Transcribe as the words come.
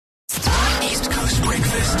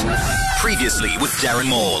Previously with Darren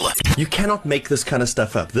Maul. You cannot make this kind of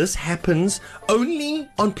stuff up. This happens only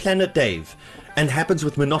on Planet Dave and happens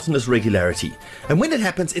with monotonous regularity. And when it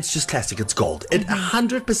happens, it's just classic. It's gold. It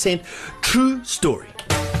 100% true story.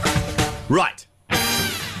 Right.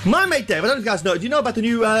 My mate Dave, I don't know if you guys know. Do you know about the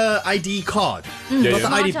new ID card? Not the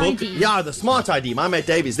ID book. ID. Yeah, the smart ID. My mate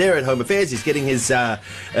Dave is there at Home Affairs. He's getting his,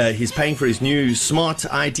 he's paying for his new smart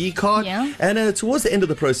ID card. Yeah. And towards the end of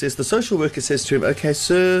the process, the social worker says to him, "Okay,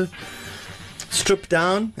 sir, strip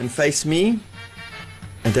down and face me."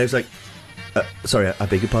 And Dave's like, sorry, I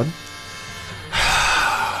beg your pardon?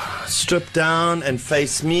 Strip down and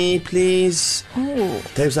face me, please. Oh.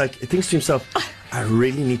 Dave's like, he thinks to himself, I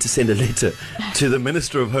really need to send a letter to the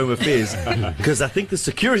Minister of Home Affairs because I think the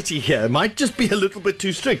security here might just be a little bit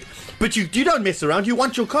too strict. But you don't mess around. You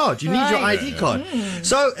want your card. You need your ID card.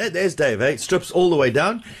 So there's Dave, strips all the way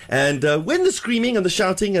down. And when the screaming and the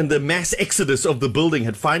shouting and the mass exodus of the building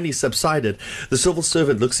had finally subsided, the civil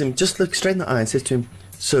servant looks straight in the eye and says to him,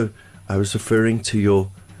 "Sir, I was referring to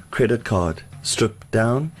your credit card. Strip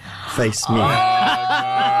down, face me." Darren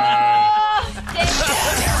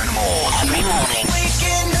Maul every morning.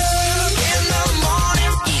 Waking up in the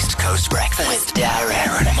morning. East Coast Breakfast with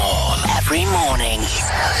Darren Maul every morning.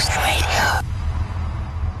 East Coast Radio.